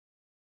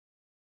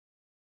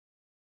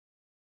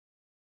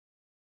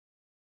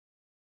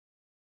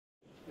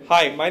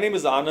Hi, my name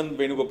is Anand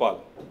Venugopal.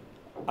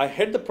 I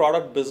head the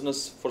product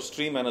business for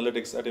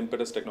StreamAnalytix at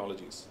Impetus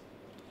Technologies.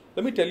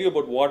 Let me tell you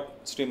about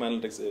what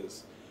StreamAnalytix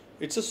is.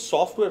 It's a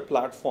software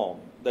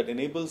platform that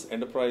enables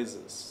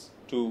enterprises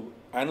to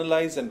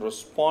analyze and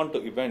respond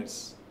to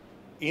events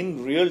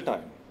in real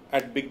time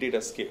at big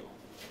data scale.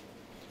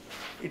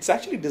 It's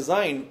actually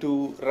designed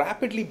to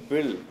rapidly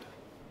build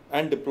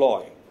and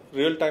deploy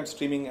real-time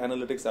streaming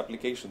analytics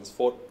applications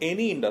for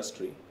any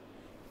industry,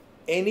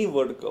 any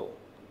vertical,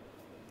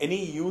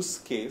 any use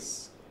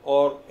case,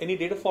 or any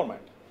data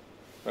format,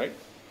 right?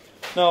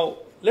 Now,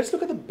 let's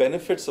look at the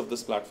benefits of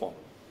this platform.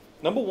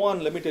 Number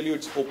one, let me tell you,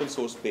 it's open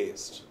source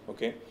based,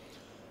 okay?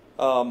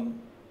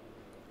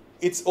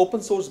 It's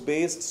open source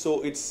based,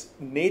 so it's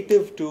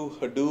native to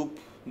Hadoop,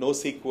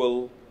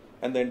 NoSQL,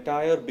 and the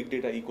entire big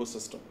data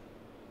ecosystem.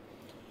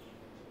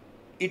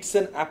 It's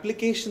an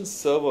application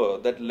server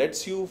that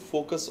lets you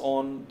focus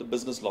on the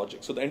business logic.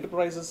 So the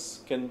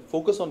enterprises can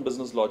focus on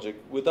business logic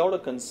without a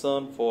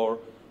concern for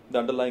the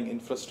underlying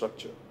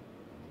infrastructure.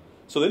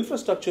 So the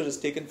infrastructure is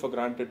taken for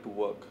granted to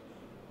work.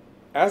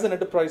 As an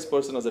enterprise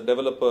person, as a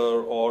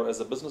developer, or as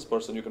a business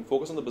person, you can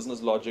focus on the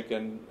business logic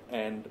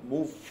and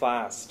move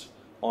fast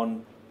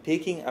on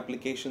taking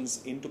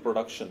applications into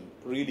production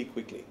really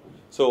quickly.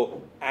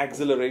 So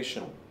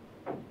acceleration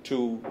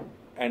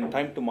and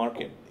time to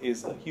market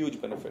is a huge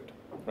benefit,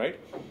 right?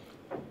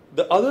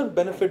 The other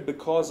benefit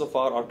because of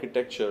our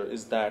architecture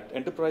is that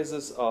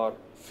enterprises are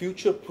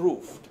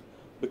future-proofed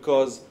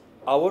because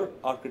our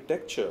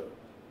architecture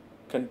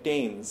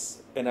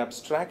contains an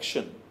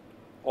abstraction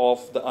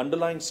of the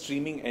underlying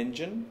streaming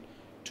engine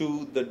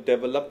to the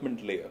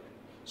development layer.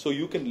 So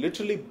you can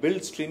literally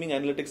build streaming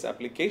analytics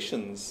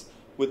applications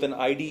with an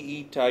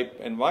IDE type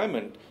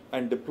environment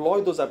and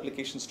deploy those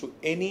applications to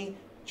any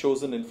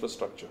chosen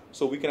infrastructure.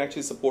 So we can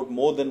actually support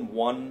more than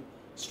one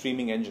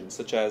streaming engine,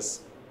 such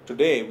as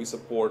today we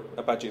support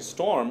Apache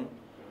Storm,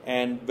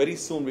 and very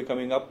soon we're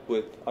coming up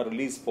with a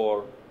release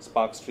for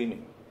Spark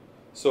Streaming.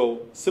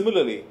 So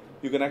similarly,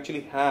 you can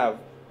actually have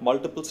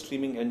multiple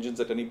streaming engines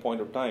at any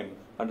point of time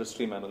under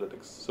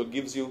StreamAnalytix. So it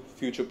gives you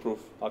future-proof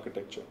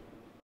architecture.